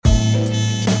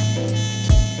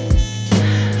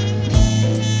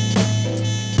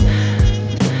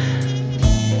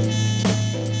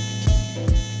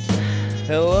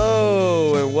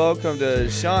welcome to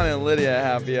Sean and Lydia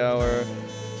Happy Hour.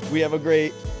 We have a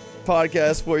great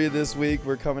podcast for you this week.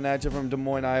 We're coming at you from Des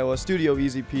Moines, Iowa. Studio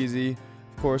Easy Peasy.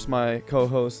 Of course, my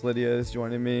co-host Lydia is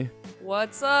joining me.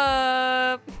 What's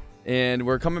up? And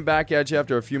we're coming back at you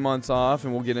after a few months off,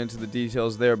 and we'll get into the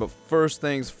details there. But first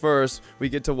things first, we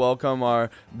get to welcome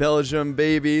our Belgium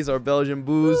babies, our Belgian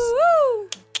booze. Woo!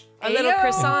 Our little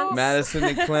croissants. Madison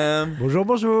and Clem. Bonjour,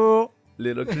 bonjour.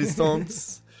 Little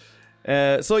croissants.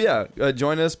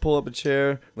 Join us, pull up a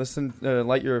chair, listen,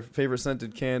 light your favorite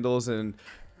scented candles, and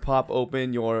pop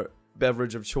open your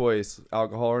beverage of choice,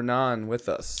 alcohol or non, with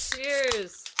us.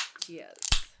 Cheers. Yes.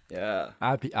 Yeah.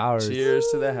 Happy hours. Cheers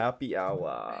to the happy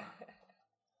hour.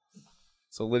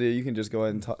 So, Lydia, you can just go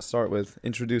ahead and start with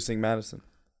introducing Madison.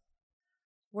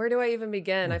 Where do I even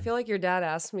begin? I feel like your dad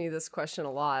asked me this question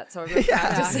a lot, so I'm gonna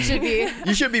practice. Should be.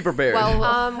 You should be prepared.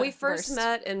 Well, we first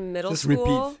met in middle Just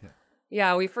school. repeat.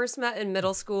 Yeah, we first met in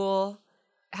middle school.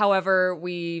 However,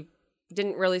 we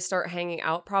didn't really start hanging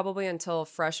out probably until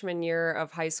freshman year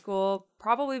of high school,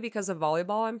 probably because of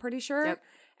volleyball, I'm pretty sure. Yep.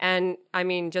 And I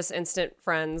mean, just instant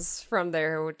friends from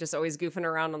there, we're just always goofing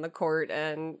around on the court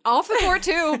and Off the court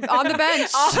too, on the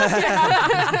bench.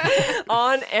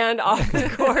 on and off the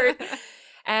court.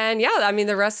 And yeah, I mean,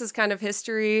 the rest is kind of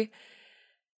history.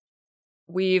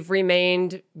 We've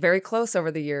remained very close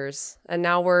over the years, and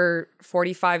now we're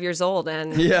 45 years old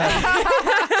and yeah.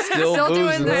 Still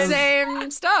Doing boozing. the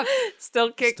same stuff. still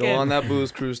kicking. Still on that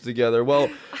booze cruise together. Well,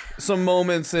 some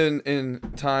moments in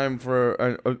time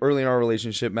for early in our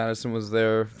relationship, Madison was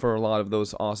there for a lot of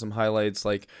those awesome highlights.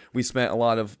 Like, we spent a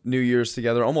lot of New Year's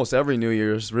together, almost every New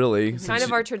Year's, really. Kind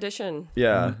of our tradition.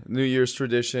 Yeah, New Year's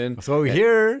tradition. That's why we're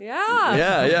here. Yeah.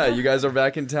 Yeah. You guys are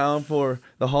back in town for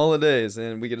the holidays,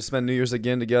 and we get to spend New Year's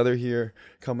again together here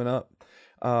coming up.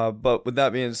 But with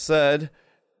that being said,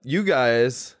 you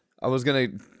guys, I was going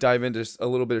to dive into a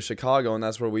little bit of Chicago, and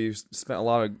that's where we spent a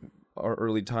lot of our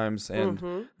early times,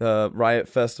 and the Riot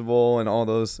Festival and all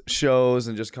those shows,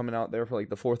 and just coming out there for like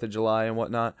the 4th of July and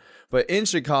whatnot. But in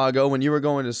Chicago, when you were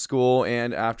going to school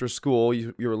and after school,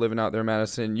 you were living out there in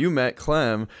Madison, you met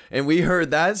Clem, and we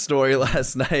heard that story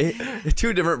last night.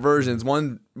 2 different versions,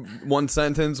 one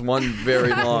sentence, one very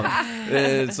long.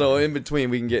 And so in between,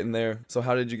 we can get in there. So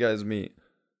how did you guys meet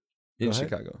in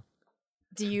Chicago?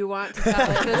 Do you want to tell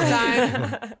it this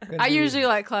time? I usually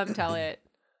let Clem tell it.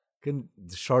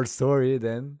 Short story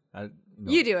then.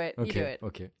 You do it. Okay. You do it.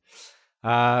 Okay.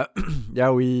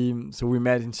 We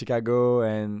met in Chicago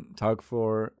and talked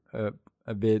for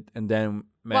a bit, and then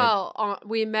met. Well,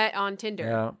 we met on Tinder.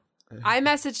 Yeah. I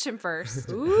messaged him first.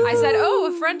 I said,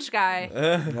 "Oh, a French guy.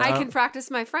 I can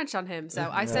practice my French on him." So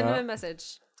I sent him a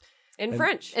message In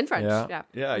French. in French. Yeah. Yeah.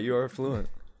 Yeah, you are fluent.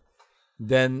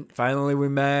 Then finally we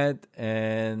met,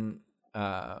 and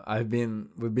we've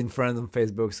been friends on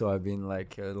Facebook, so I've been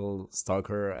like a little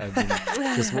stalker. I've been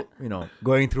just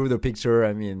going through the picture.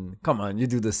 I mean, come on, you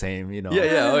do the same,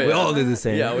 Yeah. We all do the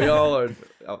same. Yeah, we all are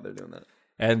out there doing that.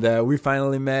 And we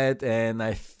finally met, and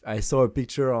I saw a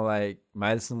picture on, like,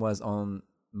 Madison was on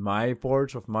my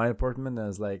porch of my apartment, and I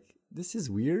was like, this is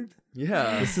weird.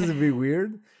 Yeah. This is a bit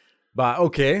weird. But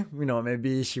okay,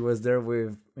 maybe she was there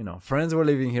with, friends were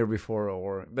living here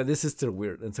before, but this is still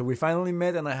weird. And so we finally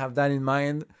met, and I have that in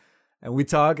mind, and we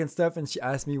talk and stuff, and she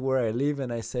asked me where I live,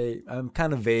 and I say, I'm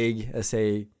kind of vague. I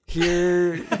say,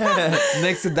 here,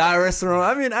 next to that restaurant.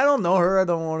 I mean, I don't know her. I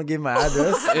don't want to give my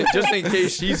address. Just in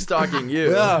case she's stalking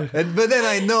you. Yeah, but then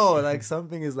I know, like,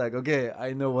 something is like, okay,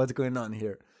 I know what's going on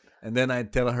here. And then I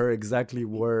tell her exactly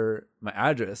where my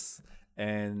address,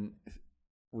 and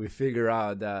we figure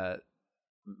out that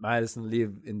Madison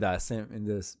lived in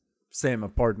this same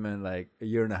apartment like a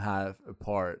year and a half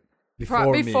apart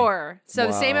before me. So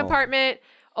the same Wow. apartment,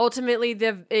 ultimately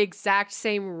the exact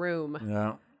same room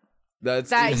Yeah.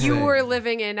 That's that you insane. were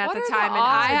living in at What the are the time, and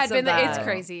I had odds been. of It's that?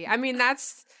 crazy. I mean,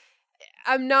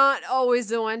 I'm not always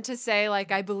the one to say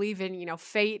like I believe in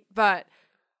fate, but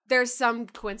there's some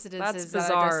coincidences That's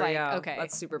that are bizarre. just like, yeah. okay,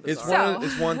 That's super It's bizarre. one.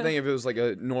 It's one thing if it was like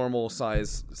a normal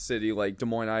size city like Des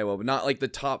Moines, Iowa, but not like the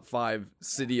top 5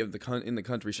 city of in the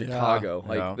country, Chicago.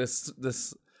 Yeah. Like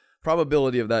this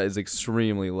probability of that is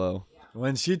extremely low.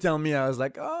 When she told me, I was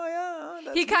like, oh yeah.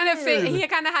 That's he kind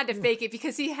of had to fake it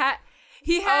because he had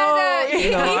I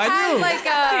knew. like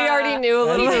He already knew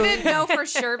a he little. didn't know for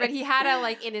sure, but he had it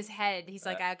like in his head. He's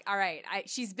like, all right,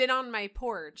 she's been on my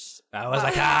porch. I was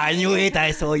like, I knew it. I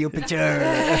saw your picture.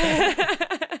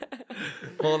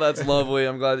 Well, that's lovely.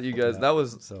 I'm glad that you guys. That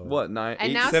was So- what 9, And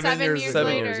 8, now 7 7 years years later.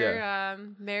 later, 7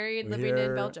 years, married, We're living in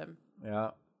here. Belgium. Yeah.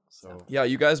 So Yeah,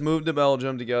 you guys moved to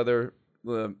Belgium together.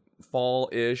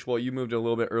 fall-ish. Well, you moved a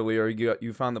little bit earlier.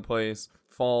 You found the place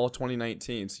fall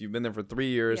 2019. So you've been there for 3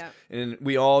 years. Yeah. And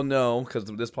we all know, because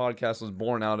this podcast was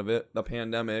born out of it, the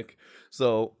pandemic.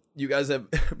 So you guys have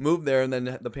moved there, and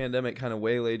then the pandemic kind of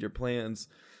waylaid your plans.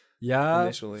 Yeah,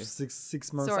 Initially.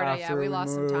 six months Sorta, after yeah. We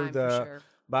lost some time moved, for sure.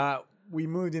 But we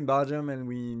moved in Belgium and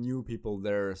we knew people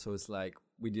there, so it's like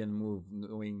we didn't move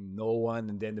knowing no one,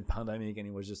 and then the pandemic, and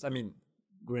it was just, I mean,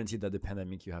 granted that the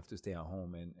pandemic you have to stay at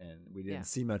home, and we didn't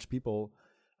see much people.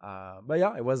 But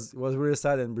yeah, it was really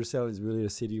sad, and Brussels is really a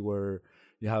city where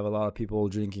you have a lot of people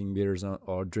drinking beers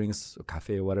or drinks, or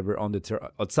cafe or whatever on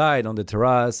the outside on the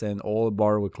terrace, and all the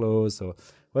bars were closed. So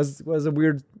it was a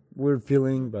weird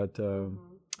feeling, but.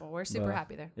 Well, we're super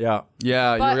happy there. Yeah.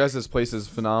 Yeah, But- your guys' place is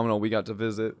phenomenal. We got to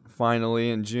visit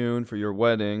finally in June for your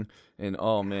wedding, and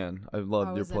oh man, I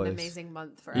loved It your was place. an amazing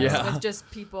month for us Yeah. with just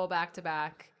people back to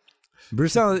back.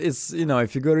 Brussels is,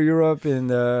 if you go to Europe, and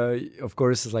of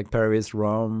course it's like Paris,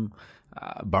 Rome,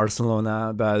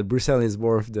 Barcelona, but Brussels is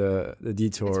worth the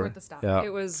detour. It's worth the stop. Yeah.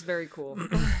 It was very cool.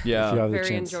 If you Yeah, have the Very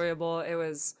chance. enjoyable. It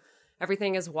was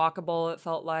everything is walkable. It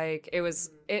felt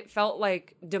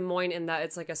like Des Moines in that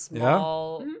it's like a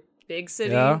small, big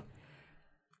city. Yeah.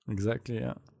 Exactly.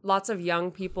 Yeah. Lots of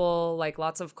young people, like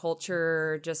lots of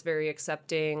culture, just very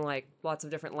accepting, like lots of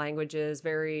different languages,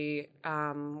 very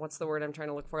what's the word I'm trying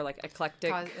to look for? Like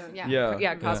eclectic.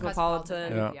 Yeah.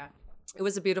 Cosmopolitan. Yeah. It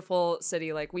was a beautiful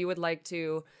city. Like we would like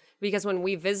to, because when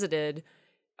we visited,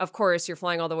 of course you're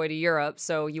flying all the way to Europe,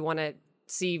 so you want to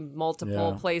see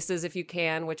multiple places if you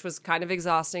can, which was kind of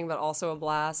exhausting, but also a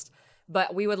blast.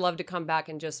 But we would love to come back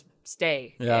and just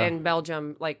stay in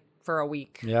Belgium, like for a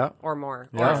week or more,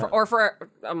 Yeah. or for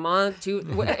a month, 2.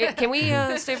 Can we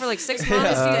stay for like 6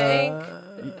 months? Do you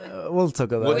think We'll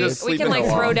talk about We'll it. just we sleep can in like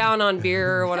the throw loft. down on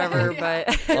beer or whatever? But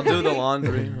I'll do the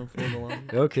laundry. I'll fold the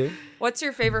laundry. Okay. what's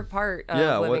your favorite part of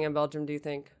Yeah, living what- in Belgium? Do you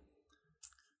think?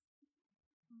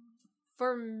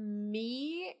 For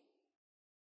me,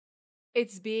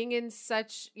 it's being in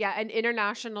such an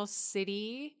international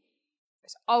city.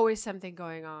 There's always something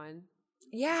going on.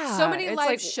 Yeah, So many it's live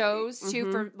like- shows too.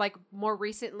 Mhm. For like more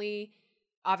recently,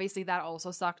 obviously that also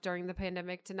sucked during the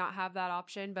pandemic to not have that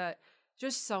option. But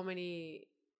just so many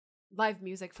live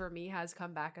music for me has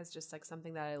come back as just like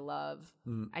something that I love,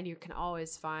 and you can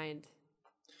always find.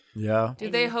 Yeah. Do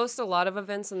they host a lot of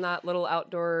events in that little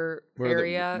outdoor Where the-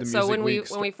 area? the So music when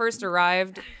week when we first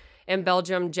arrived in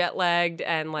Belgium, jet lagged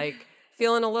and like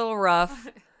feeling a little rough,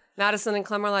 Madison and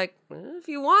Clem were like, if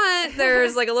you want,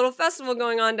 there's like a little festival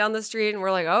going on down the street, and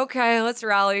we're like, okay, let's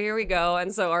rally, here we go.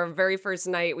 And so our very first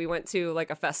night, we went to like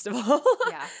a festival.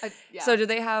 Yeah. So do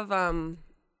they have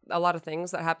a lot of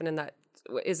things that happen in that?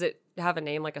 Is it have a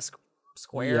name like a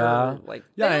square? Yeah. Like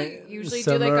Yeah. They usually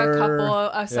do like a summer- couple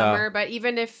a summer, yeah. but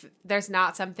even if there's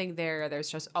not something there, there's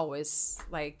just always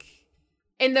like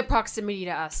in the proximity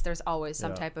to us, there's always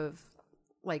some type of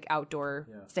like outdoor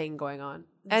thing going on.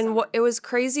 And it was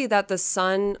crazy that the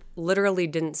sun literally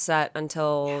didn't set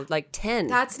until like 10.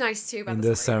 That's nice too about In the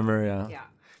the summer. summer, Yeah.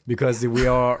 because we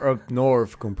are up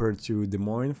north compared to Des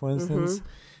Moines, for instance.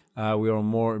 We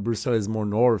are Brussels is more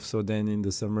north, so then in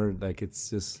the summer, like it's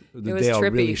just the It was days are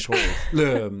really trippy. short.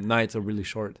 The nights are really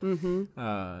short,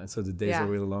 so the days Yeah. are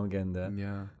really long, and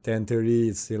Yeah. 10:30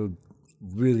 it's still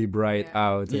really bright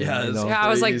out. and, Yeah, it's- yeah, I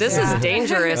was like, this Yeah. is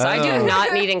dangerous. I do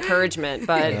not need encouragement,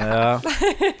 but Yeah.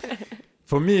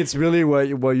 For me, it's really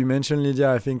what you mentioned,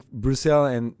 Lydia. I think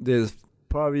Brussels, and there's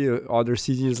probably other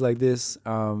cities like this,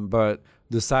 but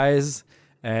the size,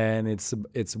 and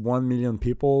it's 1 million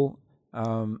people,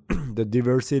 the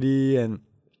diversity, and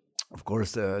of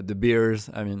course the beers.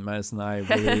 I mean, Miles and I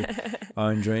really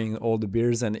are enjoying all the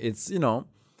beers, and it's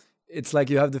it's like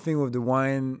you have the thing with the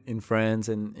wine in France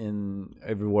and in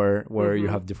everywhere where you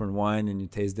have different wine and you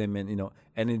taste them, and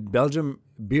and in Belgium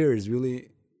beer is really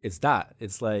it's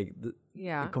like the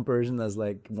comparison as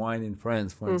like wine in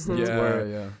France, for instance,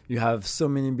 where you have so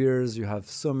many beers, you have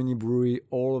so many brewery,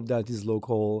 all of that is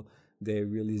local. They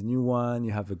release new one,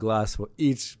 you have a glass for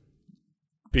each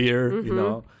beer,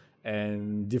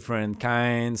 and different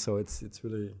kinds, so it's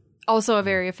really Also a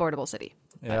very affordable city.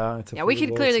 it's Yeah, we could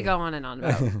affordable, clearly so- go on and on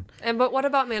about it. but what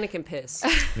about mannequin piss?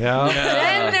 Yeah.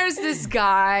 Then there's this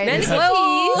guy, this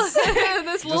Mannequin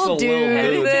this a little little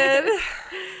dude. dude. Then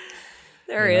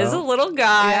there is a little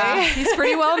guy. Yeah, he's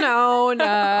pretty well known.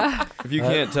 If you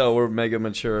can't tell, we're mega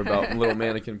mature about Little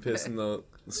Mannequin Piss and the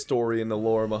story and the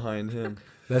lore behind him.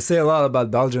 They say a lot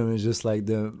about Belgium. It's just like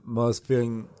the most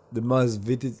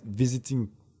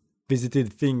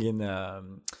visited thing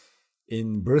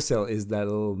in Brussels is that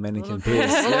little mannequin piece.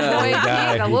 Little Yeah. boy,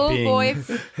 Guy the little peeing. boy.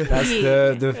 That's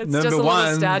the It's just number a little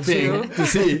one statue. thing to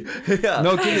see. Yeah.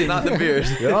 No kidding. Not the beard.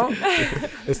 You know?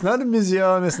 It's not a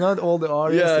museum. It's not all the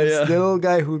artists. Yeah, it's yeah. the little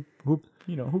guy who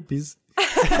pees.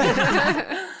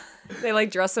 They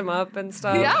like dress him up and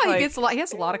stuff. Yeah, like, he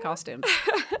has a lot of costumes.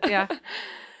 Yeah.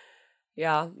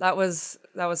 Yeah, that was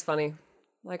funny.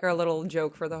 Like our little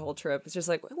joke for the whole trip. It's just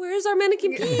like, where's our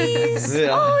mannequin peas? Yeah.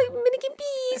 Oh, mannequin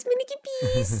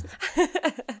peas.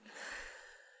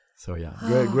 So yeah,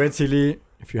 great Chile.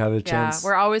 If you have a Yeah, chance.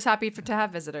 we're always happy to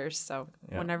have visitors. So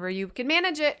Yeah. whenever you can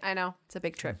manage it, I know it's a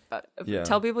big trip, but Yeah.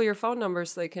 Tell people your phone number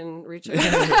so they can reach you.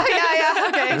 yeah,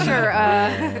 okay, sure.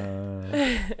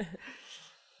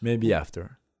 Maybe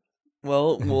after.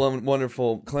 Well,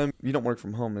 wonderful. Clem, you don't work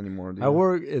from home anymore, do you? I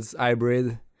work. It's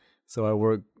hybrid, so I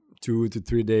work 2 to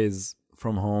 3 days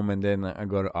from home, and then I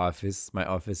go to office. My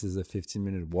office is a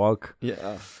 15-minute walk,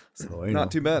 Yeah. so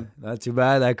Not too bad. Not too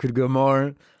bad. I could go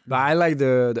more, but I like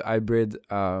the hybrid.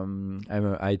 I'm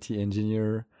an IT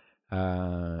engineer,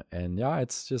 and yeah,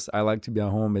 it's just I like to be at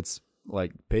home. It's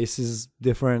like pace is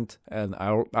different, and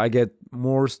I get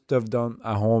more stuff done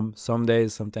at home some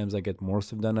days. Sometimes I get more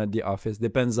stuff done at the office.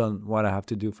 Depends on what I have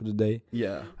to do for the day.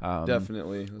 Yeah.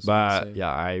 Definitely. That's what But I'd say.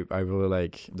 yeah, I really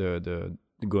like the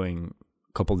going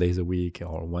a couple days a week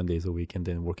or 1 day a week and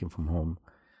then working from home.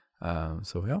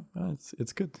 So yeah,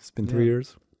 it's good. It's been 3 Yeah.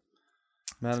 years.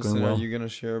 Madison, going well. are you gonna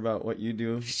share about what you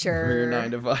do for Sure. your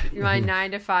 9 to 5? My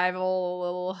 9 to 5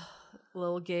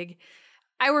 little gig.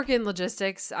 I work in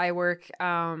logistics. I work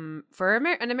for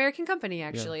an American company,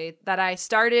 actually, that I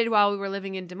started while we were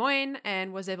living in Des Moines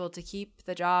and was able to keep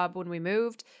the job when we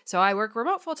moved. So I work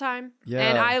remote full time. Yeah.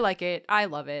 And I like it. I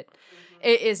love it.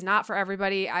 It is not for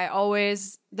everybody.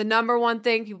 The number one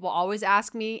thing people always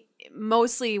ask me,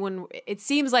 mostly when it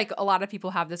seems like a lot of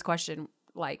people have this question,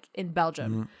 like in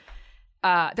Belgium,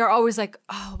 they're always like,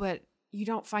 oh, but you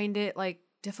don't find it like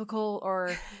difficult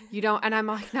or you don't, and I'm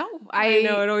like, no, I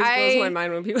know, it always blows my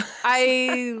mind when people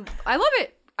I love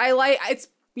it. It's,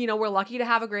 we're lucky to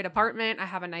have a great apartment. I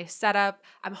have a nice setup.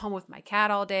 I'm home with my cat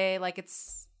all day. Like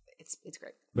it's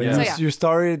great. But Yeah. you, So, yeah. you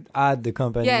started at the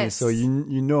company, Yes. so you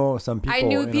know some people. I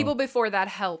knew you know. people before. That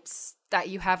helps that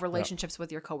you have relationships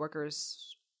with your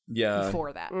coworkers Yeah.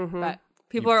 before that. Mhm. But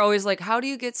People are always like, how do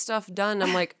you get stuff done?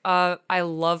 I'm like, I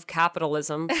love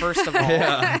capitalism, first of all.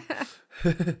 Yeah.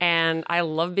 And I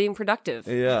love being productive.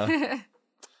 Yeah.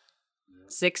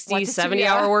 60, What's it to 70 you?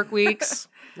 hour work weeks.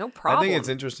 No I problem. think it's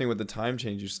interesting with the time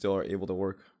change, you still are able to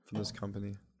work for this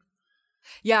company.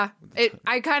 yeah,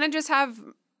 I kind of just have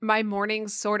my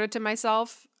mornings sort of to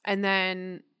myself, and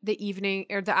then the evening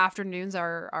or the afternoons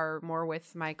are more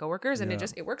with my coworkers, and Yeah.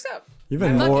 it works out.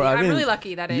 even I'm lucky. more. I'm really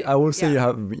lucky that it. I will say yeah. you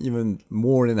have even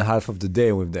more than half of the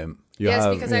day with them. You Yes,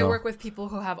 have, because you I know, work with people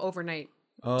who have overnight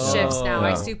Oh. shifts now. I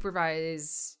Yeah.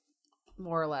 supervise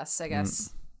more or less, I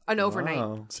guess, an overnight.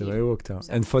 Wow. So it worked out,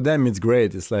 and for them it's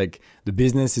great. It's like the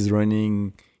business is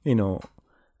running.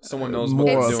 Someone knows more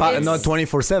what they're doing. not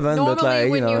 24/7, Normally, but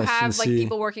like when you it's have like see-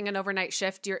 people working an overnight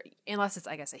shift, unless it's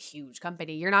I guess a huge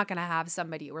company, you're not going to have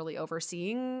somebody really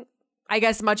overseeing, I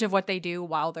guess, much of what they do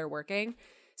while they're working.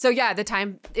 So yeah, the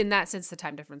time in that sense, the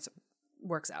time difference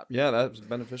works out. Yeah, that's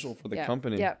beneficial for the yeah.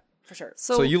 company. Yeah, for sure.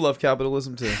 So you love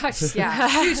capitalism too. yeah,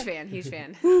 huge fan, huge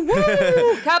fan.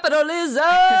 capitalism.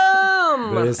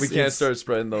 But it's- We can't it's- start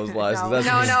spreading those lies. 'cause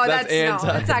No, that's anti.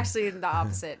 that's actually the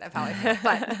opposite of how I feel.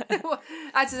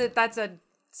 But that's a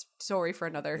story for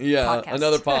another Yeah, podcast.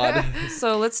 another pod.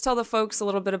 So let's tell the folks a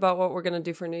little bit about what we're going to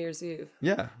do for New Year's Eve.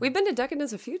 Yeah. We've been to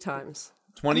Decadence a few times.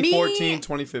 2014, Me-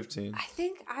 2015. I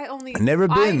think I only I've never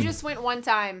been. I just went one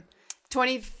time,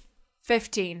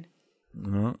 2015.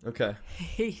 Okay.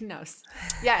 He knows.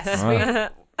 Yes,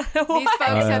 these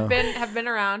folks have been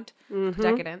around. Mm-hmm.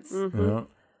 Decadence, Yeah.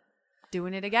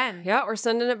 doing it again. Yeah, we're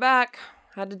sending it back.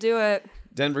 Had to do it.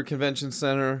 Denver Convention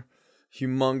Center,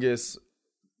 humongous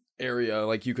area.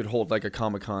 Like you could hold like a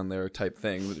Comic-Con there type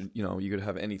thing. You know, you could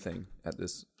have anything at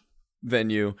this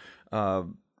venue.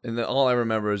 And then all I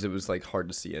remember is it was like hard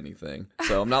to see anything.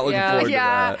 So I'm not looking Yeah. forward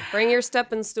Yeah. to Bring your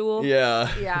stepping stool. that. Yeah.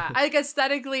 Yeah, like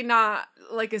aesthetically not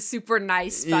like a super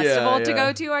nice festival to yeah.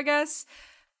 go to, I guess.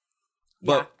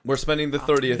 But we're spending the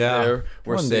 30th Yeah. there.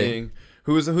 We're One day. seeing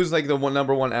who's like the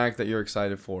number one act that you're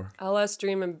excited for. LS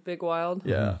Dream and Big Wild.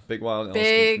 Yeah. Big Wild. and Ellis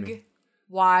Dream for me. Big,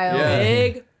 wild. Yeah.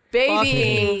 Big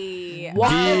baby. B.I.G..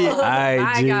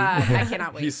 My God, I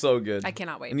cannot wait. He's so good. I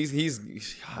cannot wait. And he's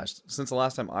gosh, since the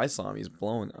last time I saw him, he's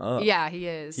blowing up. Yeah, he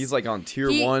is. He's like on tier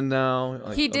He- 1 now.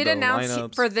 Like, He of did the announce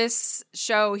lineups. for this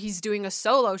show he's doing a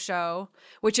solo show,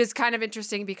 which is kind of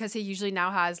interesting because he usually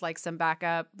now has like some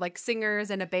backup like singers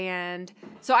and a band.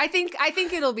 So I think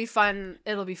it'll be fun.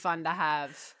 It'll be fun to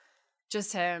have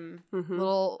just him,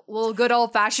 little good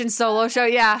old fashioned solo show.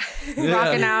 Yeah,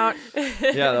 rocking out.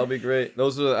 Yeah, that'll be great.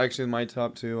 Those are actually my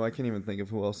top 2. I can't even think of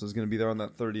who else is going to be there on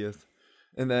that 30th.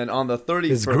 And then on the 31st,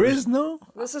 Is Grizz no?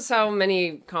 This is how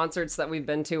many concerts that we've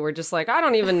been to. We're just like, I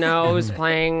don't even know who's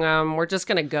playing. We're just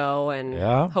gonna go and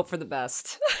Yeah. hope for the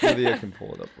best. Lydia can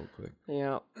pull it up real quick.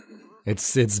 Yeah.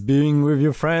 It's being with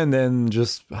your friend and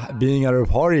just being at a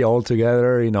party all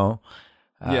together, you know.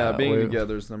 Yeah, being with-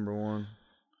 together is number 1.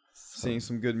 Seeing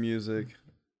some good music.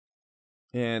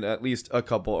 And at least a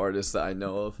couple artists that I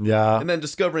know of. Yeah. And then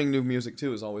discovering new music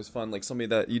too is always fun. Like somebody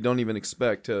that you don't even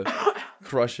expect to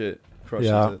crushes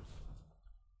Yeah. it.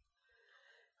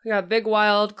 We got Big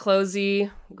Wild, Closey,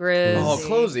 Grizz. Oh,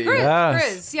 Closey. Yes.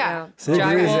 Grizz, yeah. See,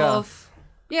 Jack Grizz, yeah. Wolf,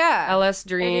 Yeah. LS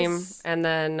Dream, is- and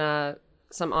then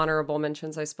some honorable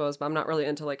mentions, I suppose. But I'm not really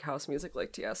into like house music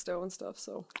like Tiesto and stuff.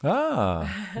 So Ah.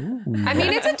 Ooh. I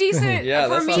mean, it's a decent Yeah, for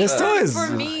that's me. not Just bad. is.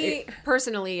 For me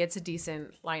personally, it's a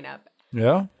decent lineup.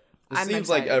 Yeah. It I'm seems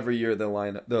like excited. every year the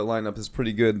lineup is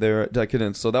pretty good there at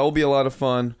Decadence. So that will be a lot of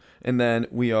fun. And then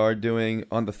we are doing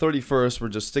on the 31st, we're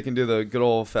just sticking to the good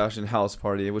old fashioned house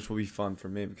party, which will be fun for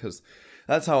me because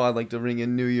that's how I like to ring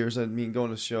in New Year's. I mean,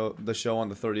 going to the show on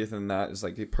the 30th, and that is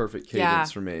like the perfect cadence Yeah.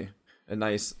 for me. A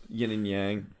nice yin and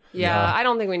yang. yeah, I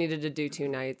don't think we needed to do 2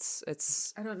 nights.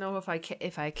 It's I don't know if I could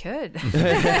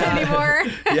anymore.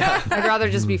 Yeah. I'd rather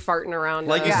just be farting around.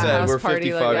 Like a you said, house we're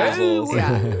party 55 years old.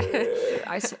 Yeah.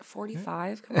 I said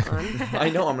 45. Come on. I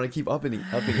know. I'm gonna keep upping it.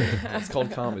 It's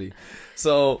called comedy.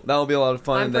 So that'll be a lot of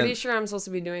fun. I'm and then, pretty sure I'm supposed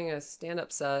to be doing a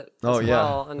stand-up set Oh, as yeah.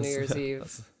 well on New Year's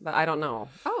Eve, but I don't know.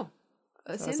 Oh,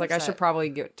 So it's like I should probably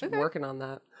get to working on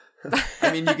that.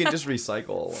 I mean, you can just recycle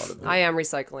a lot of it. I am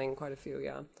recycling quite a few.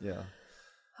 Yeah. Yeah.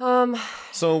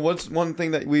 So what's one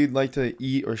thing that we'd like to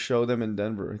eat or show them in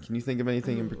Denver? Can you think of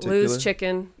anything in particular? Lou's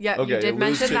chicken. Yeah, Okay, you did Lou's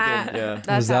mention chicken, that. yeah. That's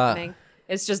What's that? happening.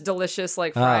 It's just delicious,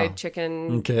 like fried Ah,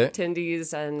 chicken okay.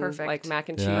 tendies and Perfect. like mac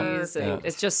and cheese, Yeah. and Perfect.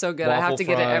 it's just so good. I have Waffle to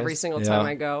get it every fries. single Yeah. time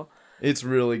I go. It's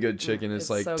really good chicken. It's It's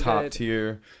like so top good.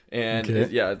 tier. And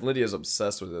Okay. Lydia's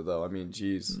obsessed with it though. I mean,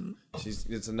 geez.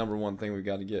 It's the number 1 thing we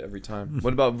got to get every time.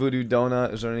 What about Voodoo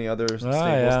Donut? Is there any other staples?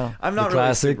 yeah. I'm The not really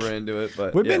classic. super into it,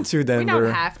 but We've yeah. been to We Denver.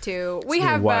 don't have to. We been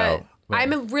a have, while. but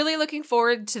I'm really looking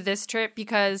forward to this trip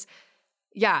because,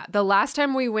 yeah, the last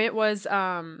time we went was,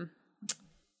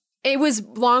 it was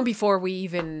long before we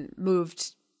even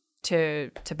moved to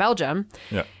Belgium.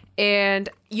 Yeah. And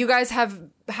you guys have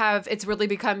it's really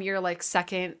become your like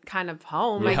second kind of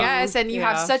home, I Yeah. guess. And you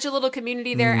have Yeah. such a little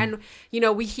community there, and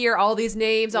we hear all these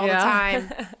names all the Yeah.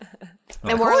 time.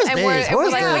 And Who we're is and this? we're, Who we're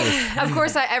is like, this? wait, of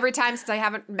course, every time since I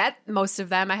haven't met most of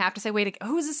them, I have to say, wait,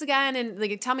 who is this again? And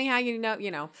like, tell me how you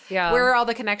know, Yeah. where are all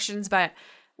the connections? But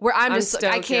I'm just, I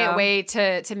stoked, can't yeah. wait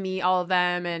to meet all of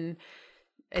them, and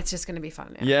it's just gonna be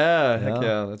fun. Man. Yeah, heck Yeah.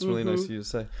 yeah. That's really nice of you to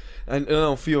say. And I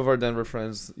know a few of our Denver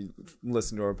friends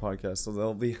listen to our podcast, so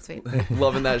they'll be Sweet.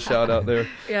 loving that shout out there.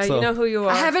 Yeah, So, you know who you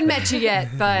are. I haven't met you yet,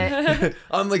 but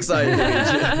I'm excited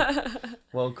to meet you.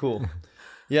 Well, cool.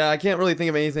 Yeah, I can't really think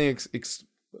of anything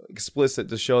explicit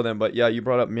to show them, but yeah, you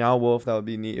brought up Meow Wolf. That would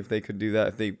be neat if they could do that,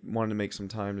 if they wanted to make some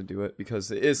time to do it,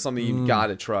 because it is something you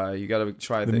gotta try. You gotta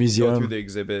try The go museum. through the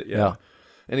exhibit. Yeah. Yeah.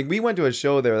 And we went to a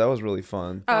show there. That was really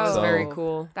fun. That was Oh. very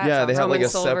cool. that Yeah, they sounds have like Roman a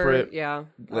Silver, separate yeah,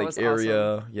 that like was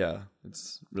area. awesome. Yeah,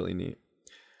 it's really neat.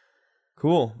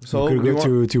 Cool. So we could do you go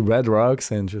want- to Red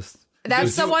Rocks and just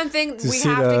That's the one thing we see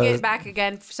have to the- get back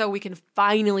again so we can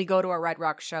finally go to a Red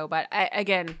Rock show. But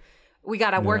again, we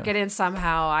got to work it in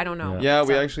somehow. I don't know. Yeah,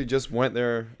 we So- actually just went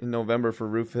there in November for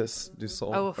Rufus du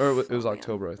Sol. Oh, or it was oh,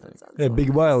 October, I think. yeah, Big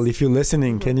Wild. If you're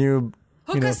listening, can you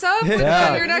Hook us up with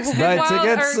Yeah. your next Buy Big Wild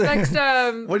tickets. or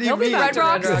next What do you He'll be mean? back to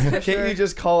Red Rocks for Can't sure. you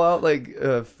just call out like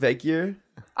fake year?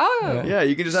 Oh, Yeah,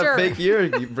 you can just Sure. have fake year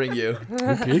bring you.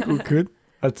 Okay, we could.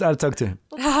 I'll talk to him.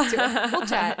 we'll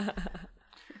chat.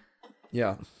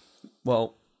 Yeah.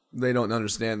 Well, they don't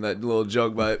understand that little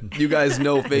joke, but you guys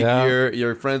know fake Yeah. year.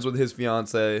 You're friends with his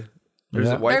fiance. There's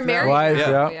Yeah. a wife They're now? married. Wife, now.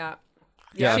 yeah. yeah.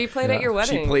 Yeah. She played at your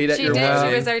wedding. She played at She your did. wedding.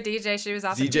 She was our DJ. She was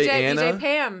awesome. DJ Anna? DJ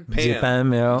Pam.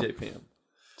 Pam, yeah. DJ Pam.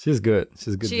 She's good.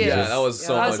 She's good. She DJ. is. Yeah, that was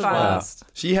so that much was fun. fast.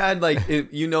 She had like, a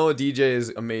DJ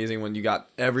is amazing when you got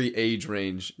every age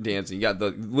range dancing. You got the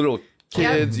little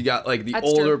kids, you got like the That's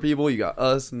older true. people, you got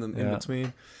us in Yeah.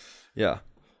 between. Yeah.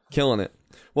 Killing it.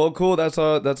 Well, cool. That's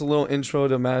a little intro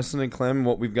to Madison and Clem,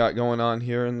 what we've got going on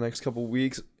here in the next couple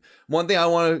weeks. One thing I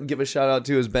want to give a shout out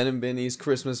to is Ben and Benny's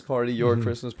Christmas party, your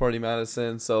Christmas party,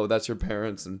 Madison. So that's your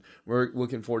parents, and we're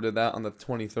looking forward to that on the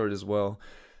 23rd as well.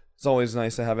 It's always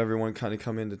nice to have everyone kind of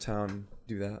come into town and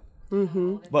do that.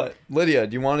 Mm-hmm. But Lydia,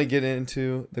 do you want to get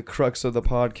into the crux of the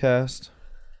podcast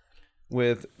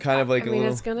with kind of like a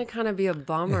little? It's gonna kind of be a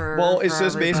bummer. Well, it's for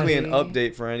just basically an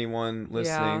everybody. update for anyone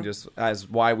listening, Yeah. just as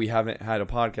why we haven't had a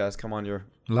podcast come on your.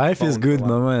 Life is phone good for a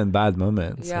while. moment and bad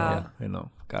moments. Yeah. So, you know,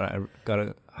 gotta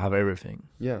have everything.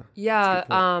 Yeah.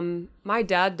 Yeah, my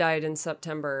dad died in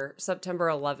September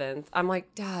 11th. I'm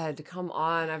like, Dad, come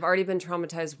on. I've already been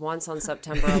traumatized once on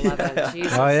September 11th.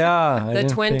 Jesus. Oh yeah, I The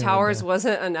didn't Twin think of Towers that.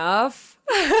 wasn't enough.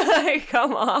 Like,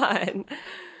 come on.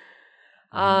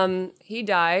 He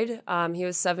died. He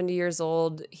was 70 years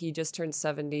old. He just turned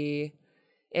 70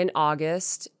 in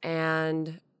August,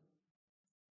 and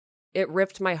it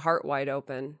ripped my heart wide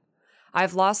open.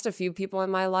 I've lost a few people in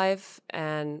my life,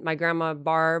 and my grandma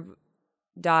Barb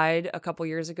died a couple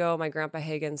years ago. My grandpa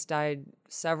Higgins died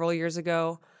several years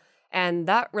ago, and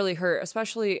that really hurt,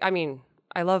 especially,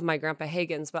 I love my grandpa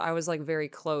Higgins, but I was like very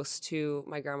close to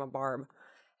my grandma Barb,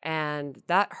 and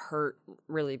that hurt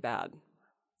really bad.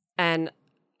 And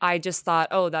I just thought,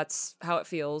 oh, that's how it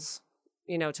feels,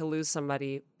 to lose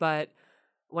somebody. But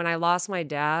when I lost my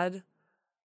dad,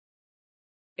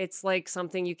 it's like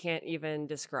something you can't even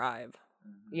describe.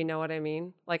 You know what I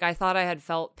mean? Like, I thought I had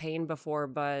felt pain before,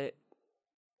 but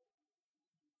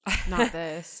Not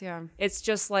this, yeah. it's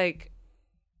just like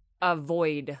a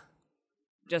void,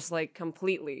 just like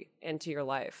completely into your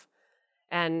life.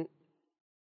 And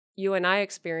you and I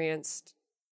experienced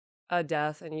a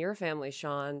death in your family,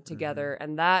 Sean, together.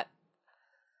 And that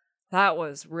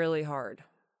was really hard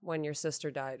when your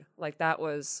sister died. Like, that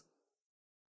was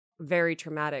very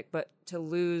traumatic. But to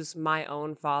lose my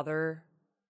own father,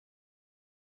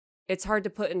 it's hard to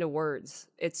put into words.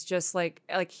 It's just like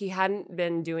he hadn't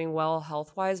been doing well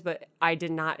health-wise, but I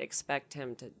did not expect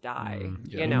him to die.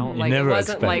 yeah. You know, You like, it never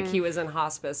wasn't expect. like he was in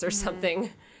hospice or something.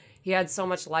 He had so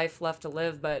much life left to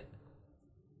live, but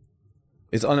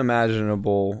It's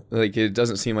unimaginable. Like, it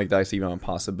doesn't seem like that's even a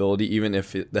possibility, even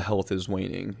if the health is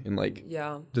waning and like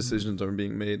yeah. decisions are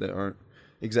being made that aren't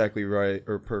exactly right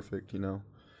or perfect.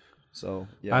 So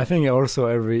yeah. I think also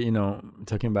every,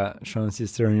 talking about Sean's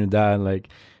sister and your dad, like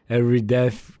every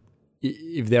death,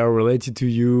 if they are related to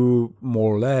you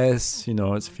more or less,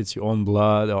 if it's your own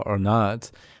blood or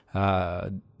not,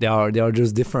 they are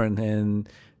just different, and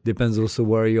depends also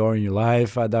where you are in your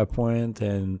life at that point,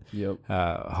 and Yep.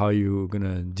 how you're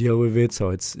gonna deal with it. So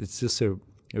it's just a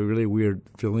really weird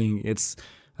feeling.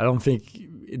 I don't think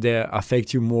they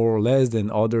affect you more or less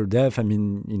than other death.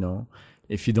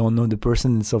 If you don't know the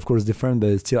person, it's of course different, but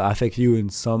it still affects you in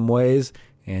some ways.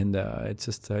 And it's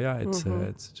just,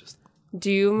 it's just. Do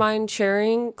you mind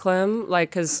sharing, Clem?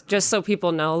 Like, because just so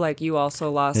people know, like, you also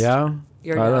lost Yeah,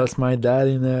 your I dad. lost my dad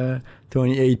in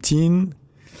 2018.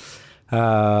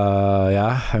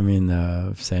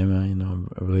 Same.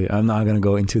 Really, I'm not gonna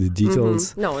go into the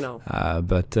details. No.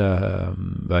 But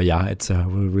yeah, it's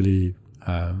really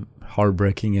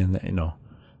heartbreaking, and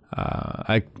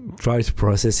I try to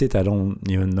process it. I don't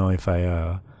even know if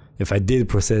I did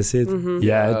process it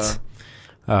yet.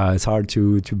 It's hard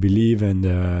to believe, and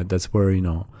that's where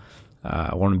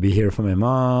I want to be here for my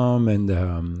mom and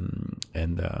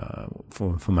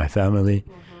for my family.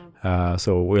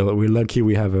 So we're lucky.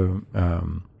 We have a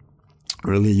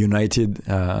really united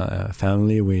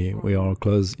family. We are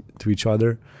close to each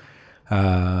other.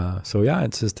 So yeah,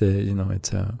 it's just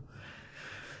it's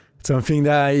something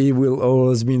that it will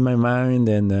always be in my mind,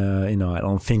 and I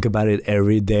don't think about it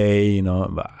every day,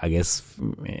 but I guess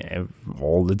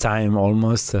all the time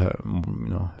almost. A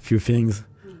few things.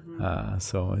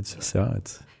 So it's just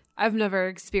it's. I've never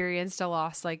experienced a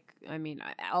loss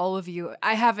all of you.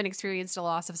 I haven't experienced a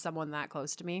loss of someone that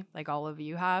close to me, like all of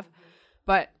you have.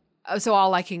 But so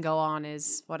all I can go on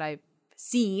is what I've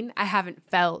seen. I haven't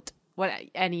felt what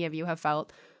any of you have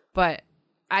felt, but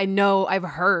I know I've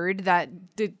heard that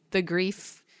the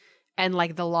grief and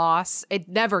like the loss, it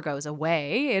never goes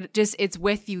away. It's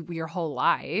with you your whole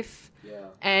life. Yeah.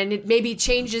 And it maybe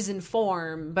changes in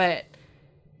form, but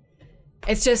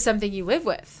it's just something you live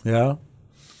with. Yeah.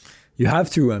 You have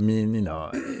to.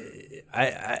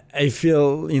 I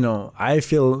feel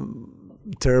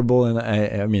terrible, and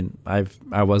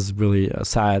I was really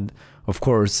sad, of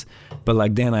course, but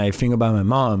like then I think about my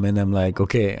mom, and I'm like,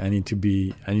 okay, I need to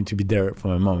be there for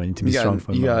my mom. I need to be strong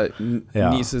for my mom. You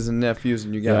got nieces and nephews,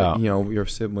 and you got your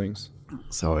siblings.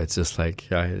 So it's just like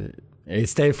it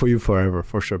stayed for you forever,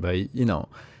 for sure. But you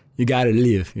you gotta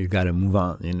live. You gotta move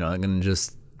on. You're not gonna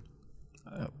just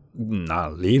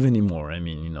not live anymore. I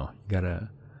mean, you gotta.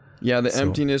 Yeah, the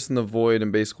emptiness and the void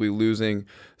and basically losing.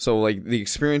 So like the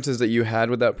experiences that you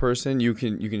had with that person, you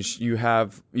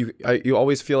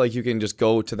always feel like you can just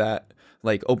go to that,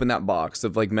 like open that box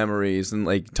of like memories and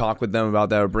like talk with them about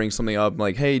that or bring something up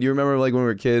like, hey, do you remember like when we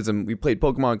were kids and we played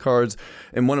Pokemon cards?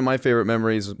 And one of my favorite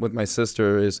memories with my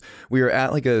sister is we were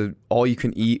at like a all you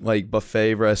can eat like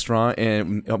buffet restaurant,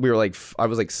 and we were like, I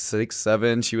was like 6,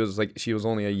 7. She was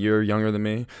only a year younger than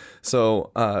me. So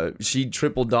she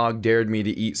triple dog dared me to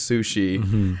eat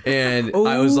sushi. And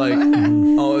I was like,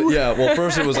 oh yeah, well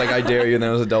first it was like I dare you, and then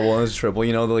it was a double and it was a triple,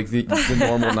 the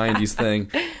normal 90s thing.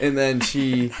 And then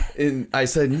I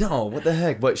said, no, what the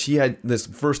heck? But she had this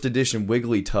first edition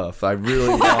Wigglytuff. I really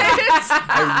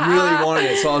wanted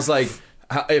it. So I was like,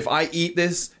 if I eat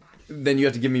this, then you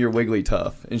have to give me your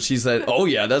Wigglytuff. And she said, oh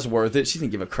yeah, that's worth it. She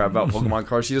didn't give a crap about Pokemon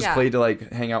cards. She just played to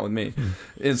like hang out with me.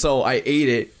 And so I ate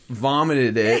it,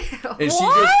 vomited it, and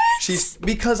she's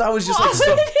because I was just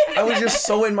like I was just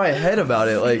so in my head about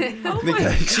it, like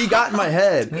because she got in my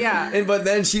head. Yeah. But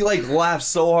then she like laughed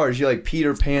so hard, she like peed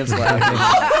her pants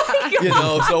laughing.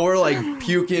 So we're like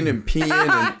puking and peeing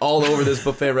and all over this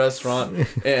buffet restaurant,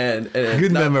 and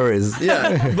Good memories.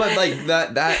 Yeah, but like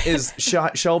that is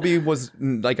Shelby was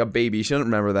like a baby. She doesn't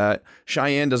remember that.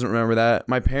 Cheyenne doesn't remember that.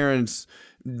 My parents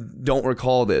don't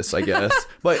recall this, I guess.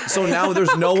 But so now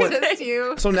there's no one.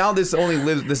 So now this only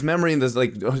lives, this memory and this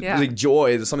like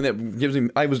joy is something that gives me.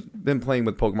 Been playing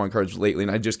with Pokemon cards lately,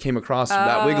 and I just came across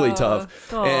that Wigglytuff,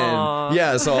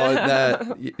 and so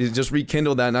that it just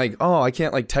rekindled that. And I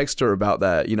can't like text her about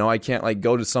that. I can't like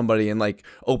go to somebody and like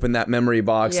open that memory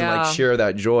box and like share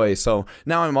that joy. So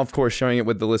now I'm of course sharing it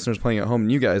with the listeners playing at home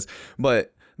and you guys.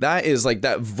 But that is like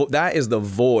that is the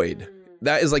void.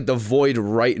 That is like the void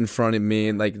right in front of me,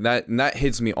 and like that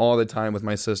hits me all the time with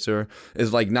my sister,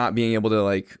 is like not being able to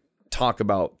like talk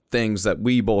about things that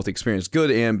we both experience,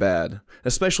 good and bad,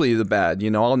 especially the bad.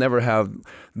 I'll never have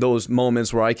those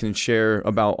moments where I can share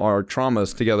about our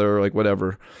traumas together or like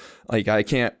whatever. Like I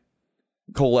can't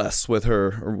coalesce with her,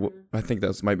 or I think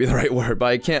that might be the right word,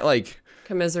 but I can't like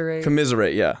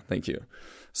commiserate. Yeah, thank you.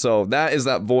 So that is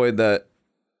that void that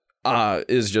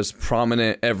is just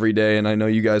prominent every day, and I know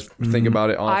you guys think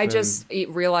about it often. I just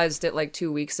realized it like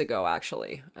 2 weeks ago,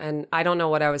 actually, and I don't know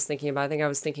what I was thinking about. I think I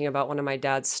was thinking about one of my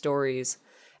dad's stories,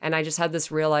 and I just had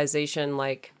this realization,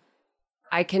 like,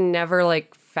 I can never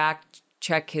like fact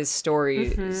check his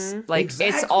stories. Like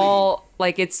Exactly.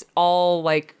 it's all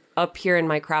like up here in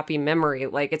my crappy memory.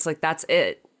 Like it's like that's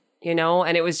it,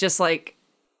 and it was just like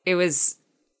it was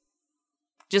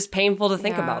just painful to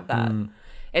think about that.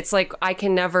 It's like I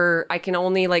can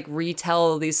only like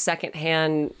retell these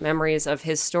secondhand memories of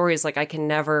his stories. Like I can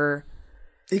never.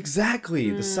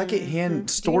 Exactly. The secondhand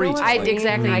storytelling. I can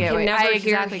never hear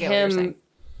exactly get what you're him saying.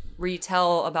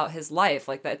 retell about his life.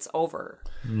 Like that's over.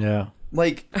 Yeah.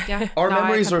 Like our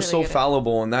memories are so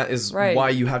fallible, and that is why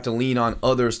you have to lean on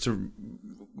others to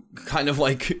kind of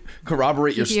like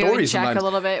corroborate your stories. Check a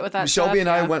little bit with that. Shelby stuff, and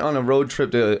I went on a road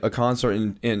trip to a concert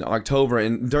in October,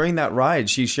 and during that ride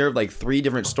she shared like 3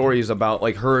 different stories about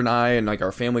like her and I and like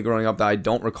our family growing up that I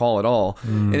don't recall at all.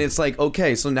 And it's like,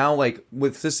 okay, so now like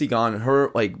with Sissy gone,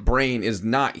 her like brain is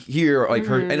not here, like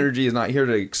her energy is not here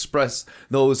to express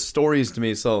those stories to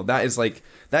me. So that is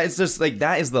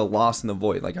the loss in the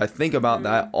void. Like I think about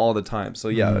that all the time. So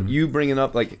you bringing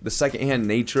up like the secondhand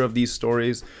nature of these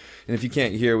stories. And if you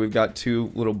can't hear, we've got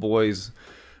 2 little boys,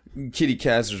 kitty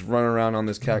cats, just running around on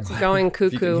this cat going If you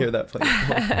cuckoo. can hear that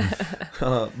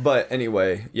playing. But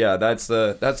anyway, that's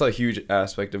a huge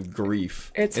aspect of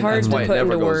grief. It's And hard that's to why it put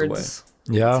never into goes words.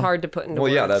 Yeah. It's hard to put into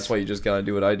Well, words. yeah, that's why you just gotta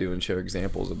do what I do and share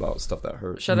examples about stuff that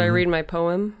hurts. Should I read my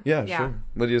poem? Yeah, Yeah. sure.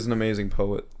 Lydia's an amazing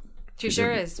poet. She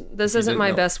sure is. This you isn't didn't my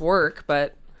know. best work,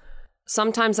 but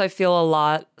sometimes I feel a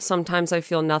lot. Sometimes I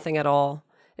feel nothing at all.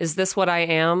 Is this what I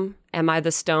am? Am I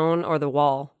the stone or the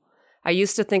wall? I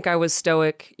used to think I was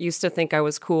stoic, used to think I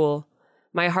was cool.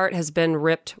 My heart has been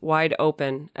ripped wide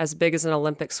open, as big as an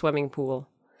Olympic swimming pool.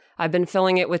 I've been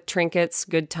filling it with trinkets,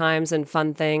 good times, and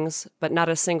fun things, but not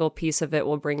a single piece of it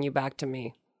will bring you back to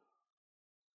me.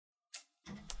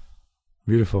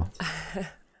 Beautiful.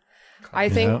 I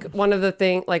think one of the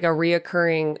thing, like a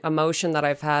reoccurring emotion that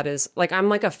I've had is like, I'm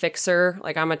like a fixer.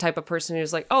 Like I'm a type of person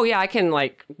who's like, oh yeah, I can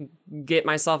like get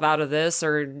myself out of this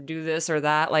or do this or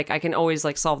that. Like I can always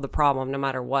like solve the problem no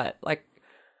matter what, like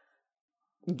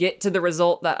get to the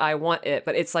result that I want it.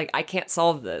 But it's like, I can't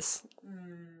solve this.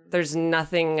 There's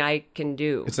nothing I can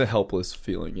do. It's a helpless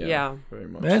feeling, Yeah. very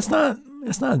much. It's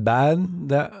not bad.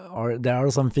 There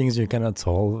are some things you cannot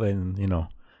solve, and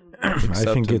I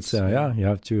think it's Acceptance. you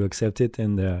have to accept it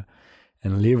and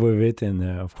live with it, and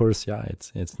of course,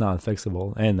 it's not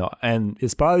flexible, and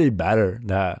it's probably better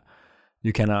that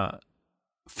you cannot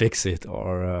fix it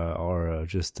or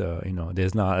just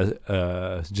there's not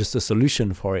just a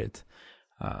solution for it.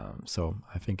 So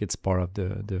I think it's part of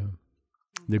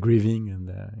the grieving,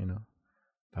 and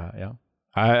yeah.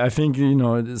 I think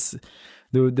this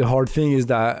the hard thing is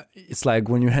that it's like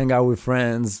when you hang out with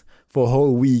friends for a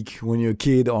whole week when you're a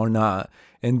kid or not,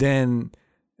 and then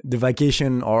the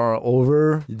vacation are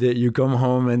over, you come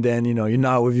home and then you're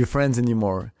not with your friends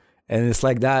anymore, and it's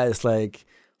like that. It's like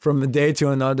from a day to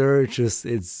another,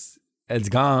 it's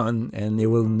gone and it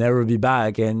will never be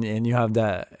back, and you have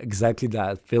that exactly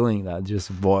that feeling, that just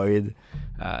void,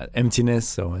 emptiness.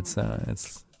 So it's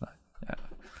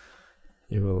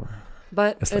you will.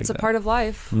 But It's it's like a part of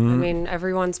life. I Mhm. mean,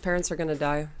 everyone's parents are going to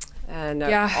die. And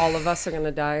Yeah. all of us are going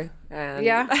to die. And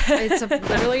Yeah, it's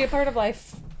literally a part of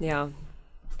life. yeah.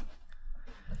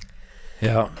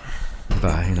 Yeah,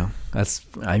 but that's.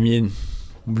 I mean,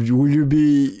 would you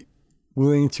be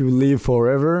willing to live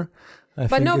forever? I But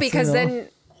think no, it's, because then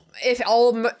if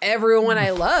everyone I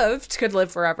loved could live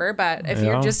forever, but if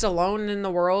you're Yeah. just alone in the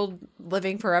world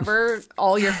living forever,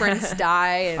 all your friends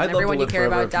die and I'd love to everyone you live care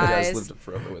forever about if you guys dies. lived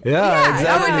forever with yeah, Yeah, exactly.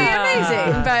 that would be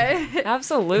amazing. But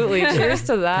Absolutely. Cheers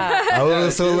to that. I would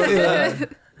also. Yeah.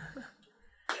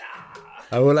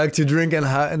 I would like to drink and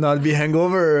not be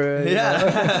hangover.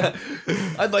 Yeah.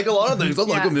 I'd like a lot of things. I'd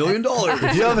like Yeah. $1 million. Do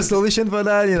you have a solution for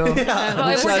that? Well,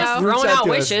 if we're just throwing out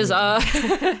wishes,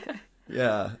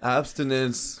 Yeah.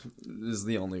 Abstinence is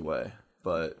the only way.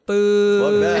 But boo.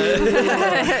 fuck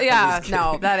that. yeah,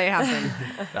 no, that ain't happening.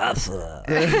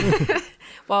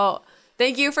 Well,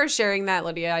 thank you for sharing that,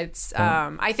 Lydia. It's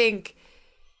I think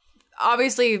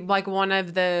obviously like one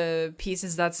of the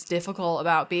pieces that's difficult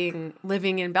about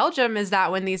living in Belgium is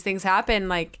that when these things happen,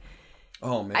 like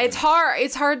Oh man. it's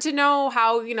hard to know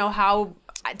how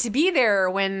to be there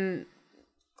when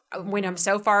I'm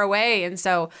so far away. And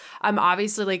so I'm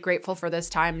obviously like grateful for this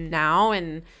time now.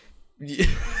 And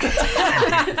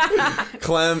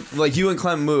Clem, like you and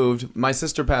Clem moved. My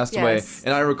sister passed away, Yes.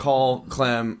 and I recall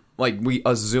Clem, like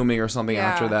us zooming or something Yeah.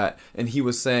 after that, and he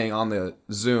was saying on the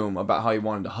Zoom about how he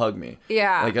wanted to hug me.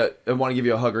 Yeah. like I want to give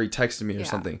you a hug, or he texted me or Yeah.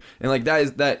 something, and like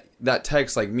that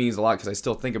text like means a lot because I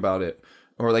still think about it,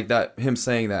 or like that him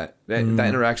saying that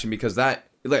interaction, because that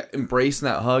like embracing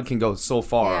that hug can go so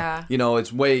far. Yeah.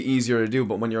 It's way easier to do,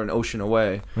 but when you're an ocean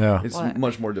away, Yeah. it's What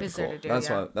much more is there difficult. to do, That's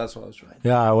yeah. what I was trying.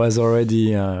 Yeah, I was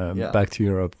already back to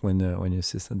Europe when your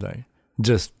sister died.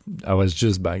 I was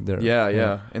just back there.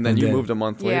 Yeah. And then you moved a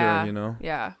month later,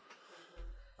 yeah.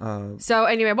 Yeah. So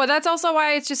anyway, well, that's also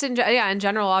why it's just in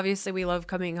general, obviously we love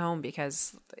coming home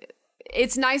because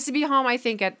it's nice to be home. I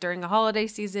think during a holiday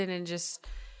season, and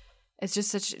it's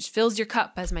just it fills your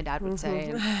cup, as my dad would say.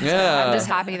 And Yeah. I'm just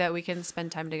happy that we can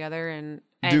spend time together and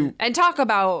Do- talk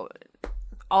about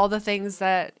all the things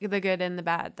the good and the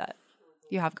bad that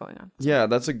you have going on. Yeah,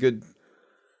 that's a good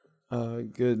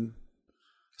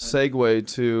segue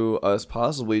to us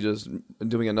possibly just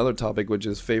doing another topic, which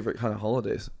is favorite kind of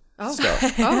holidays stuff.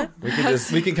 Oh,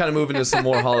 We can kind of move into some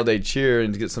more holiday cheer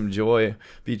and get some joy,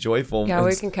 be joyful. Yeah, And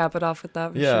we can cap it off with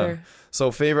that for yeah. sure.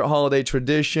 So favorite holiday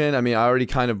tradition. I mean, I already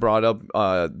kind of brought up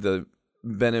the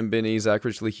Ben and Benny, Zach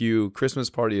Rich Hugh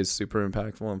Christmas party is super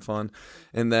impactful and fun.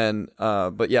 And then,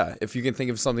 but yeah, if you can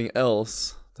think of something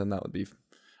else, then that would be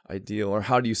ideal. Or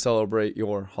how do you celebrate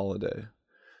your holiday?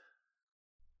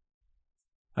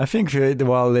 I think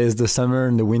there's the summer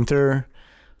and the winter.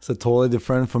 So totally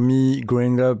different for me.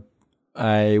 Growing up,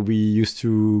 we used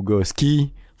to go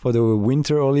ski for the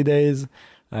winter holidays,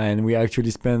 and we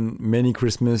actually spent many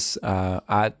Christmas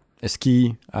at a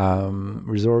ski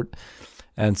resort,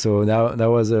 and so that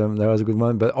was a good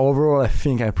one. But overall, I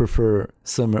think I prefer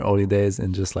summer holidays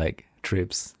and just like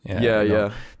trips.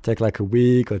 Yeah. Take like a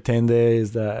week or 10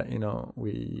 days that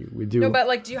we do. no, but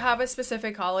like, do you have a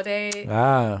specific holiday?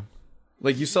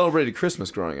 Like you celebrated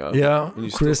Christmas growing up. Yeah, And you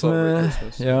still celebrate Christmas.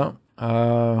 Christmas. Yeah.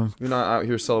 You're not out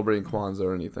here celebrating Kwanzaa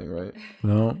or anything, right?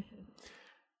 No.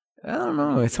 I don't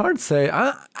know. It's hard to say.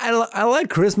 I like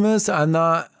Christmas. I'm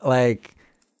not like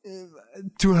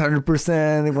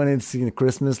 200% when it's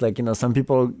Christmas. Like, some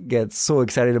people get so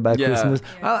excited about Yeah. Christmas.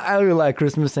 I really like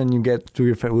Christmas and you get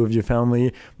to with your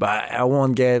family, but I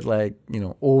won't get like,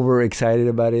 over excited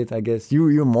about it. I guess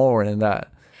you're more than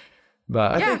that.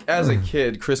 But I think as a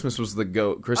kid, Christmas was the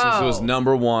GOAT. Christmas was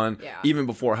number one, Yeah. even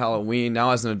before Halloween.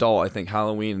 Now, as an adult, I think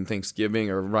Halloween and Thanksgiving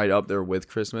are right up there with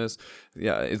Christmas.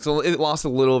 Yeah, it lost a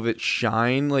little of its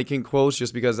shine, like in quotes,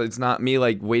 just because it's not me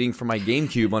like waiting for my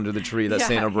GameCube under the tree that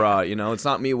Santa brought. You know, it's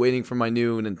not me waiting for my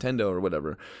new Nintendo or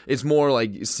whatever. It's more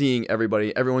like seeing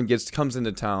everyone comes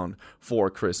into town for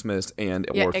Christmas or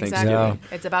exactly. Thanksgiving.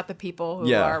 It's about the people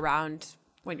who are around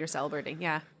when you're celebrating.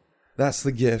 Yeah. That's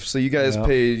the gift. So you guys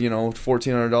paid,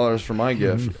 $1,400 for my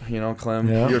gift. Clem,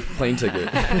 your plane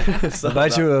ticket. So buy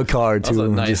you a car That was too. a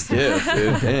nice gift,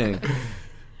 dude. Dang.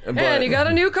 And you got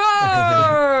a new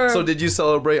car. So did you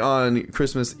celebrate on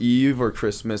Christmas Eve or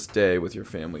Christmas Day with your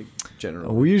family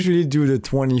generally? We usually do the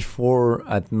 24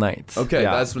 at night. Okay,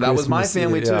 Yeah, that was my Christmas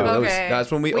family Eve, too. yeah. Okay.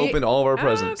 That's when we We- opened all of our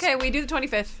presents. Okay, we do the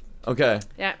 25th. Okay.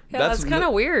 Yeah. Yeah, that's kind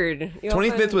of weird. You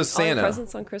 25th open was all your Santa.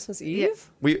 presents on Christmas Eve.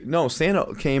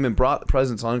 Santa came and brought the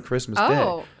presents on Christmas Day.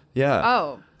 Oh. Yeah.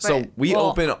 Oh. So but- we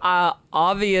open.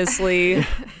 Obviously.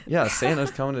 Yeah,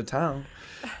 Santa's coming to town.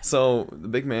 So the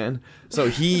big man. So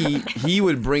he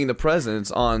would bring the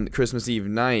presents on Christmas Eve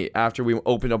night after we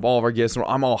opened up all of our gifts. And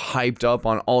I'm all hyped up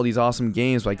on all these awesome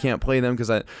games, but I can't play them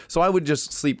so I would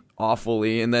just sleep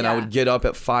awfully, and then I would get up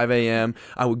at 5 a.m.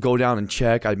 I would go down and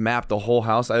check. I'd map the whole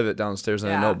house. I have it downstairs in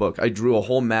a notebook. I drew a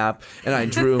whole map, and I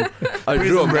drew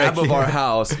a map of our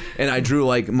house, and I drew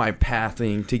like my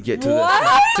pathing to get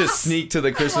to sneak to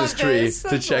the Christmas tree this. to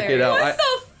That's check it out. What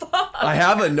the fuck? I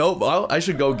have a notebook. I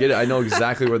should go get it. I know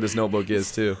exactly where this notebook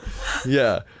is too.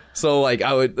 Yeah. So like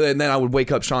I would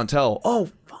wake up Chantel. Oh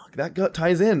fuck, that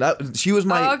ties in. She was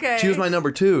my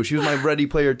number 2. She was my Ready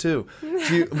Player 2.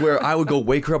 Where I would go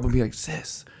wake her up and be like,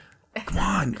 sis, come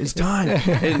on, it's time.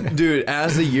 And dude,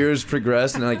 as the years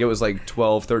progressed and like it was like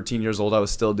 12, 13 years old, I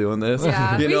was still doing this.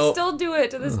 Yeah. You We know? still do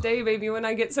it to this day, baby, when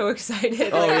I get so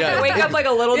excited. Oh, Like, yeah. I wake up like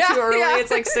a little too early. yeah.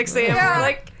 It's like 6 a.m. Yeah. We're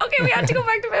like, okay, we have to go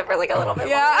back to bed for like a little bit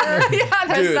Yeah. longer.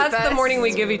 Yeah. Dude. That's the morning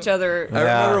we give each other. I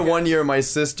remember one year my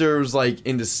sister was like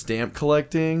into stamp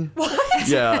collecting. What?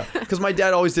 Yeah, because my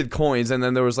dad always did coins, and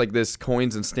then there was like this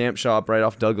coins and stamp shop right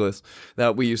off Douglas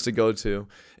that we used to go to.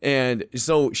 And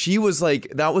so she was like,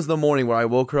 that was the morning where I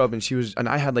woke her up, and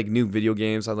I had like new video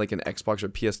games. I had like an Xbox or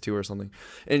PS2 or something.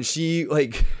 And she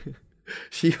like,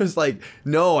 she was like,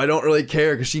 no, I don't really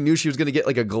care, because she knew she was going to get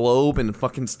like a globe and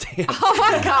fucking stamp. Oh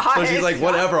my God. So she's like,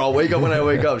 whatever, I'll wake up when I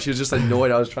wake up. She was just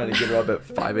annoyed I was trying to get her up at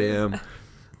 5 a.m.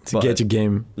 to get your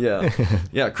game. Yeah.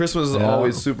 Yeah, Christmas is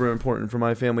always super important for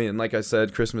my family. And like I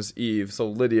said, Christmas Eve. So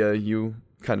Lydia, you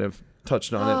kind of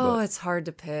touched on it. Oh, But it's hard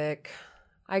to pick.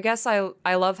 I guess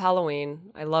I love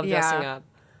Halloween. I love dressing up.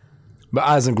 But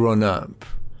as a grown up,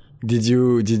 did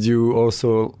you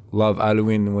also love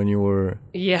Halloween when you were?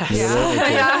 Yes.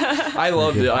 I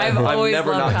loved it. I've always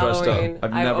never loved not dressed Halloween. up.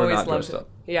 I've never always not loved dressed it. up.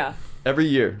 Yeah. Every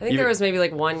year. I think there was maybe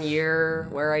like 1 year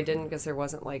where I didn't, because there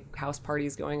wasn't like house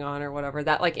parties going on or whatever.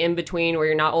 That like in between where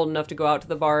you're not old enough to go out to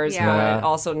the bars, Yeah. but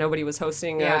also nobody was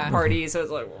hosting a party, so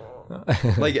it's like.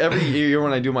 like every year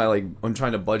when I do my I'm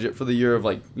trying to budget for the year of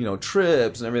like,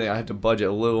 trips and everything, I have to budget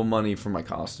a little money for my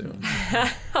costume.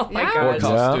 Oh my Yeah. Or god.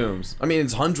 costumes. I mean,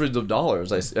 it's hundreds of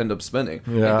dollars I end up spending.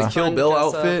 Yeah. Like the Kill Fun Bill dress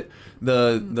up. outfit,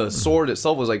 the sword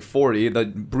itself was like 40. The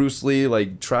Bruce Lee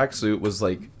like tracksuit was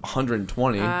like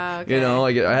 120. Okay.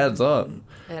 Like it adds up.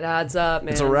 It adds up,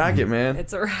 man. It's a racket, man.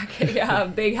 It's a racket. Yeah,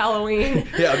 big Halloween.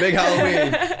 Yeah, big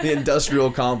Halloween. The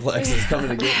industrial complex is coming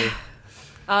to get me.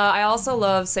 I also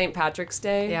love St. Patrick's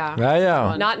Day. Yeah.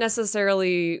 Yeah. Not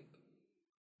necessarily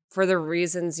for the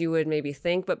reasons you would maybe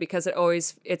think, but because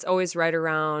it's always right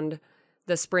around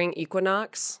the spring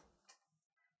equinox.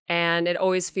 And it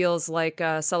always feels like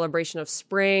a celebration of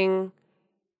spring.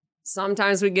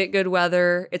 Sometimes we get good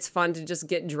weather. It's fun to just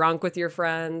get drunk with your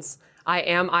friends. I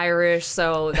am Irish,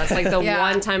 so that's like the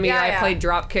one time a year I play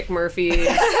Dropkick Murphy.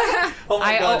 Oh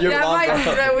my God, your mom brought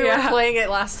up- we were playing it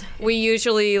last night. We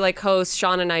usually like host,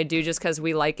 Sean and I do, just because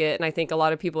we like it. And I think a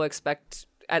lot of people expect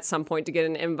at some point to get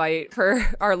an invite for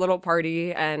our little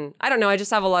party. And I don't know, I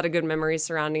just have a lot of good memories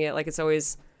surrounding it. Like it's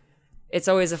always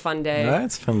a fun day. Yeah,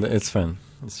 it's fun. It's fun.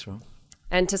 It's true.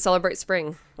 And to celebrate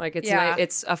spring. Like it's Yeah.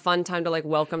 it's a fun time to like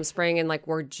welcome spring, and like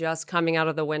we're just coming out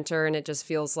of the winter and it just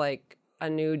feels like a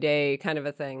new day kind of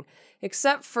a thing.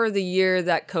 Except for the year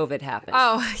that COVID happened.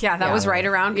 Oh, yeah, that was right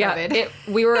around COVID.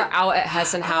 We were out at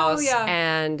Hessen House yeah.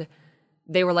 and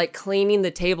they were like cleaning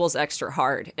the tables extra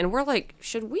hard. And we're like,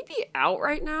 should we be out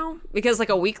right now? Because like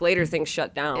a week later things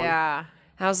shut down. Yeah.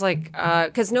 I was like,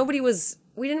 because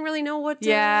we didn't really know what to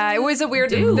Yeah, it was a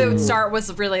weird. do. The start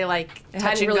was really like touch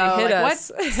hadn't and really go. hit like,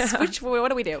 us. What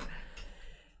do we do?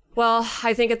 Well,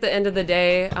 I think at the end of the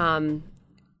day,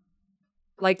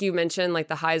 like you mentioned, like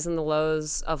the highs and the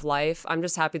lows of life. I'm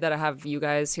just happy that I have you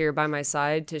guys here by my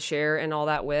side to share and all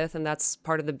that with. And that's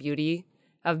part of the beauty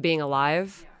of being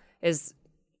alive is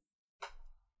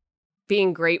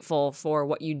being grateful for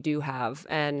what you do have.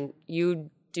 And you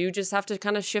do just have to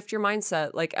kind of shift your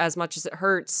mindset. Like as much as it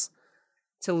hurts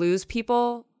to lose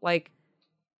people, like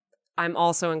I'm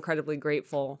also incredibly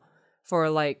grateful for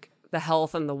like the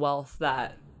health and the wealth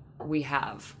that we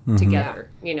have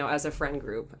together, you know, as a friend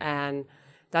group. And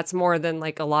that's more than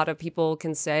like a lot of people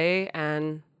can say.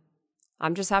 And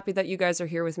I'm just happy that you guys are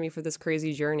here with me for this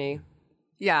crazy journey.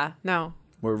 Yeah, no.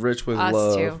 We're rich with Us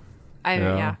love. too.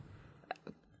 Yeah.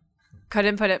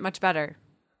 Couldn't put it much better.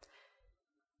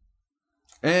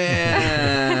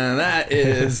 And that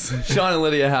is Sean and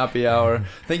Lydia Happy Hour.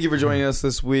 Thank you for joining us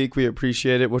this week. We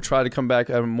appreciate it. We'll try to come back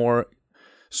at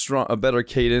a better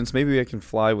cadence. Maybe I can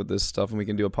fly with this stuff and we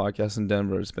can do a podcast in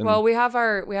Denver. It's been Well, we have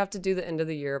to do the end of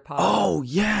the year pod. Oh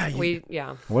yeah.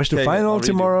 Watch the Okay, final I'll redo.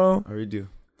 tomorrow. I redo.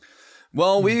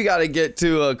 Well, we got to get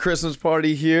to a Christmas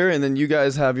party here, and then you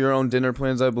guys have your own dinner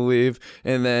plans, I believe.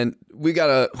 And then we got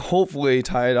to hopefully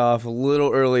tie it off a little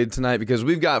early tonight because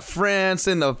we've got France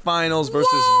in the finals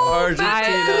versus Argentina.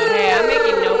 I'm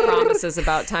making no promises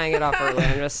about tying it off early.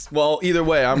 I'm just Well, either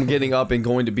way, I'm getting up and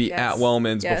going to be Yes. at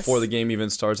Wellman's Yes. before the game even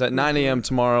starts at 9 a.m.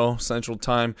 tomorrow Central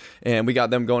Time, and we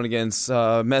got them going against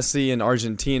Messi and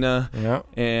Argentina. Yeah.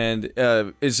 And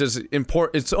it's just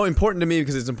important. It's so important to me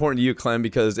because it's important to you, Clem.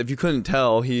 Because if you couldn't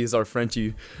tell, he's our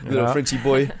Frenchie, little Yeah. Frenchie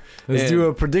boy. Let's And do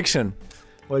a prediction.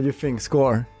 What do you think?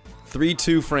 Score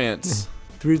 3-2 France.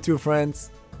 3-2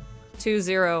 France.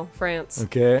 2-0 France.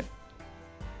 Okay.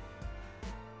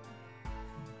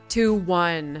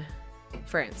 2-1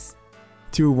 France.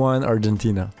 2-1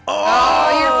 Argentina.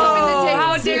 Oh, you're flipping the tape.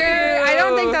 How dare you. I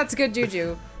don't think that's good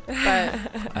juju.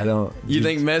 But I don't. You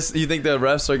think Messi? You think the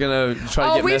refs are gonna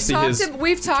try to get Messi his?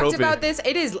 we've talked trophy? about this.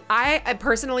 It is. I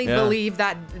personally Yeah. believe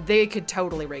that they could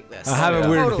totally rig this. I have Yeah. a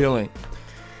weird Totally. feeling.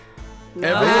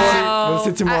 Every, We'll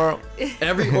see tomorrow.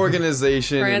 every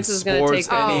organization France in is gonna sports,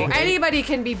 take Oh, any- anybody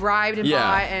can be bribed and Yeah,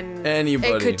 bought, and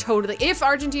anybody. it could totally. If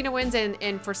Argentina wins,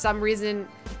 and for some reason,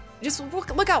 just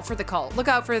look out for the call. Look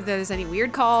out for if there's any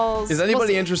weird calls. Is We'll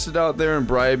anybody see. interested out there in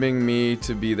bribing me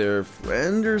to be their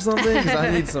friend or something? Because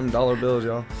I need some dollar bills,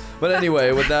 y'all. But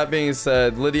anyway, with that being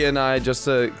said, Lydia and I, just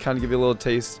to kind of give you a little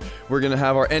taste, we're going to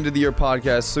have our end of the year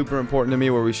podcast, super important to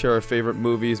me, where we share our favorite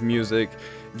movies, music,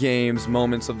 games,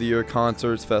 moments of the year,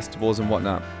 concerts, festivals, and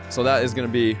whatnot. So that is going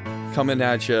to be coming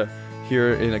at you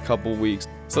here in a couple weeks.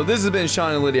 So this has been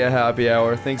Sean and Lydia Happy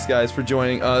Hour. Thanks, guys, for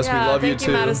joining us. Yeah, we love thank you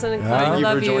too. Madison and Yeah. Clem. Thank you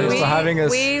love for joining you. us. for having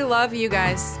us. We love you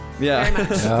guys. Yeah. Very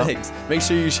much. Yeah. Thanks. Make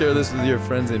sure you share this with your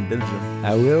friends in Belgium.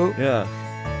 I will. Yeah.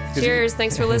 Cheers.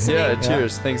 Thanks for listening. Yeah,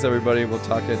 cheers. Thanks, everybody. We'll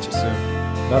talk at you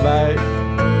soon. Bye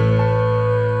bye.